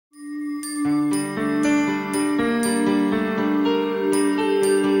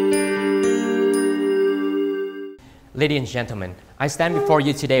Ladies and gentlemen, I stand before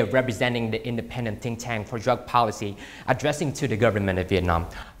you today representing the independent think tank for drug policy addressing to the government of Vietnam.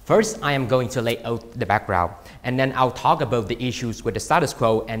 First, I am going to lay out the background, and then I'll talk about the issues with the status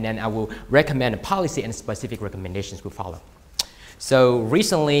quo, and then I will recommend a policy and specific recommendations will follow. So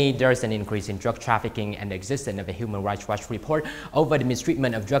recently, there's an increase in drug trafficking and the existence of a Human Rights Watch report over the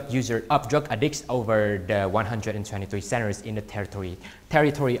mistreatment of drug addicts over the 123 centers in the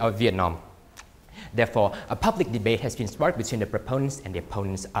territory of Vietnam. Therefore, a public debate has been sparked between the proponents and the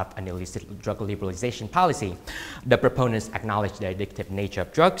opponents of an illicit drug liberalization policy. The proponents acknowledge the addictive nature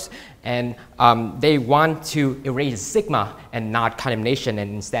of drugs, and they want to erase stigma and not condemnation,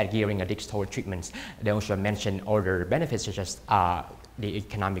 and instead gearing addicts toward treatments. They also mention other benefits such as the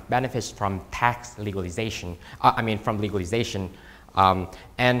economic benefits from tax legalization, from legalization.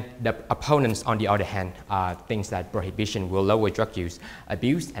 And the opponents, on the other hand, think that prohibition will lower drug use,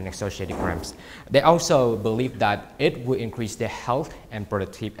 abuse, and associated crimes. They also believe that it will increase the health and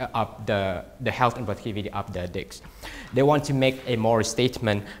productivity of the addicts. They want to make a moral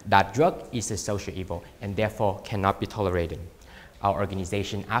statement that drug is a social evil and therefore cannot be tolerated. Our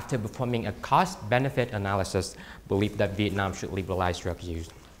organization, after performing a cost-benefit analysis, believe that Vietnam should liberalize drug use.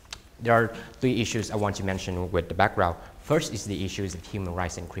 There are three issues I want to mention with the background. First is the issues of human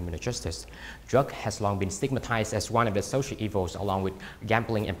rights and criminal justice. Drug has long been stigmatized as one of the social evils along with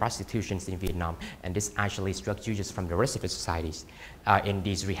gambling and prostitution in Vietnam, and this isolates drug users from the rest of the societies. In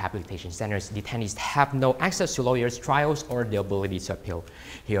these rehabilitation centers, detainees have no access to lawyers, trials, or the ability to appeal.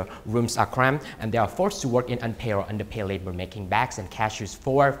 Here, rooms are cramped, and they are forced to work in unpaid or underpaid labor, making bags and cashews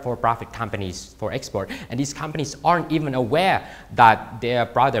for-profit companies for export, and these companies aren't even aware that their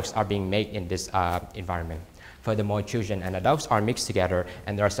products are being made in this environment. Furthermore, children and adults are mixed together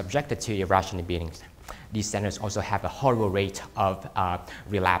and they are subjected to irrational beatings. These centers also have a horrible rate of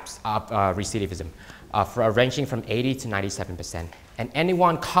recidivism, ranging from 80 to 97%. And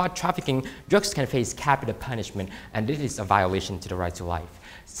anyone caught trafficking drugs can face capital punishment, and this is a violation to the right to life.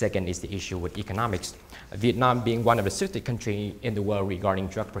 Second is the issue with economics. Vietnam, being one of the 50 countries in the world regarding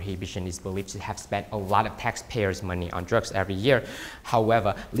drug prohibition, is believed to have spent a lot of taxpayers' money on drugs every year.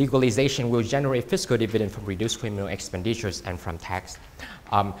 However, legalization will generate fiscal dividend from reduced criminal expenditures and from tax.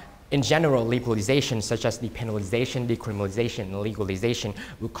 In general, legalization such as de-penalization, decriminalization, and legalization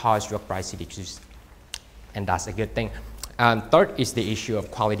will cause drug price to decrease, and that's a good thing. Third is the issue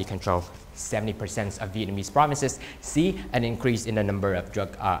of quality control. 70% of Vietnamese provinces see an increase in the number of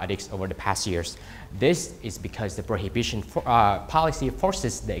drug addicts over the past years. This is because the prohibition policy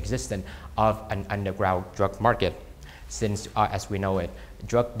forces the existence of an underground drug market, since, as we know it,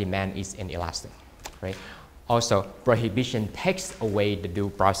 drug demand is inelastic, right? Also, prohibition takes away the due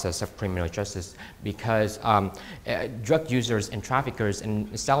process of criminal justice because drug users and traffickers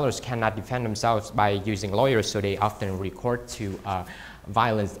and sellers cannot defend themselves by using lawyers, so they often resort to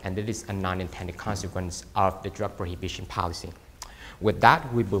violence, and it is a non-intended consequence of the drug prohibition policy. With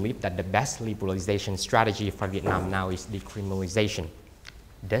that, we believe that the best liberalization strategy for Vietnam now is decriminalization.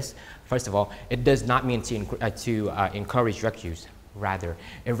 This, first of all, it does not mean to encourage drug use. Rather,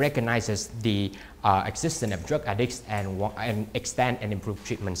 it recognizes the existence of drug addicts and extend and improve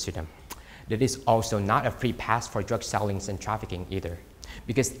treatments to them. That is also not a free pass for drug selling and trafficking either,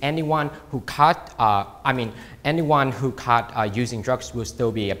 because anyone who caught using drugs will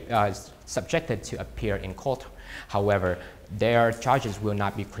still be subjected to appear in court. However, their charges will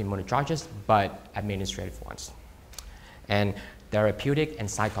not be criminal charges, but administrative ones. And therapeutic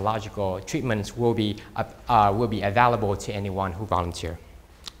and psychological treatments will be available to anyone who volunteers.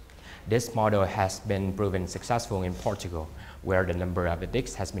 This model has been proven successful in Portugal, where the number of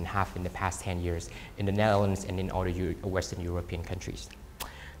addicts has been halved in the past 10 years, in the Netherlands and in other Western European countries.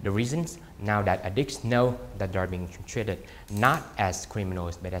 The reasons, now that addicts know that they are being treated not as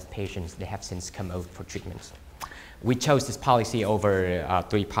criminals but as patients, they have since come out for treatments. We chose this policy over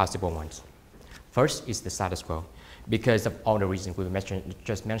three possible ones. First is the status quo. Because of all the reasons we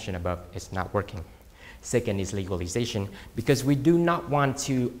just mentioned above, it's not working. Second is legalization, because we do not want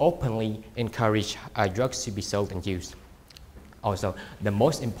to openly encourage drugs to be sold and used. Also, the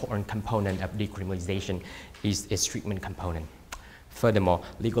most important component of decriminalization is its treatment component. Furthermore,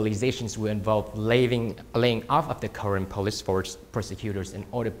 legalizations will involve laying off of the current police force, prosecutors, and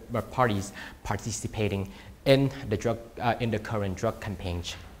other parties participating in the current drug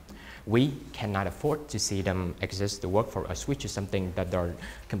campaigns. We cannot afford to see them exist to work for us, which is something that they're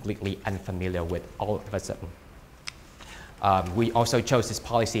completely unfamiliar with all of a sudden. We also chose this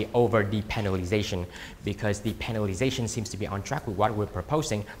policy over de-penalization because de-penalization seems to be on track with what we're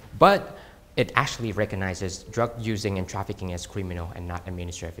proposing, but it actually recognizes drug using and trafficking as criminal and not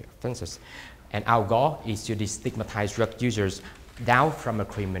administrative offenses. And our goal is to destigmatize drug users down from a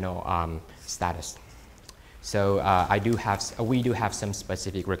criminal status. So we do have some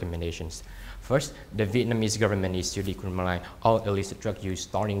specific recommendations. First, the Vietnamese government is to decriminalize all illicit drug use,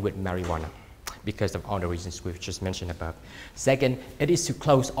 starting with marijuana, because of all the reasons we've just mentioned above. Second, it is to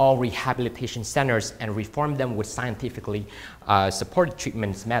close all rehabilitation centers and reform them with scientifically supported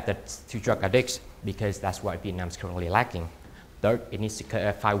treatment methods to drug addicts, because that's what Vietnam's currently lacking. Third, it needs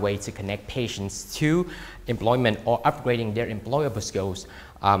to find ways to connect patients to employment or upgrading their employable skills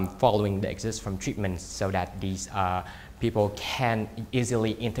following the exit from treatment, so that these people can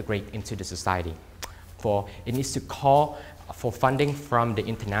easily integrate into the society. Four, it needs to call for funding from the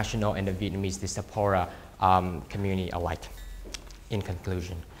international and the Vietnamese diaspora community alike. In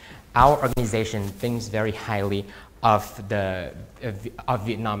conclusion, our organization thinks very highly of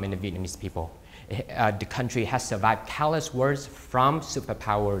Vietnam and the Vietnamese people. The country has survived countless wars from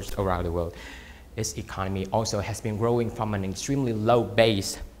superpowers around the world. Its economy also has been growing from an extremely low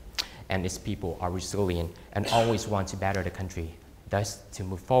base, and its people are resilient and always want to better the country. Thus, to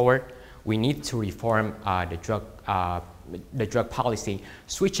move forward, we need to reform the drug policy,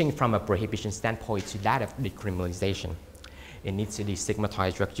 switching from a prohibition standpoint to that of decriminalization. It needs to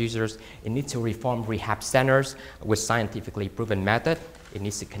destigmatize drug users. It needs to reform rehab centers with scientifically proven method. It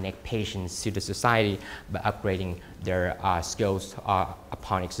needs to connect patients to the society by upgrading their skills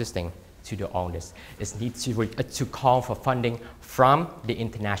upon existing to the owners. It needs to call for funding from the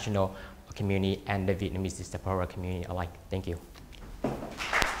international community and the Vietnamese diaspora community alike. Thank you.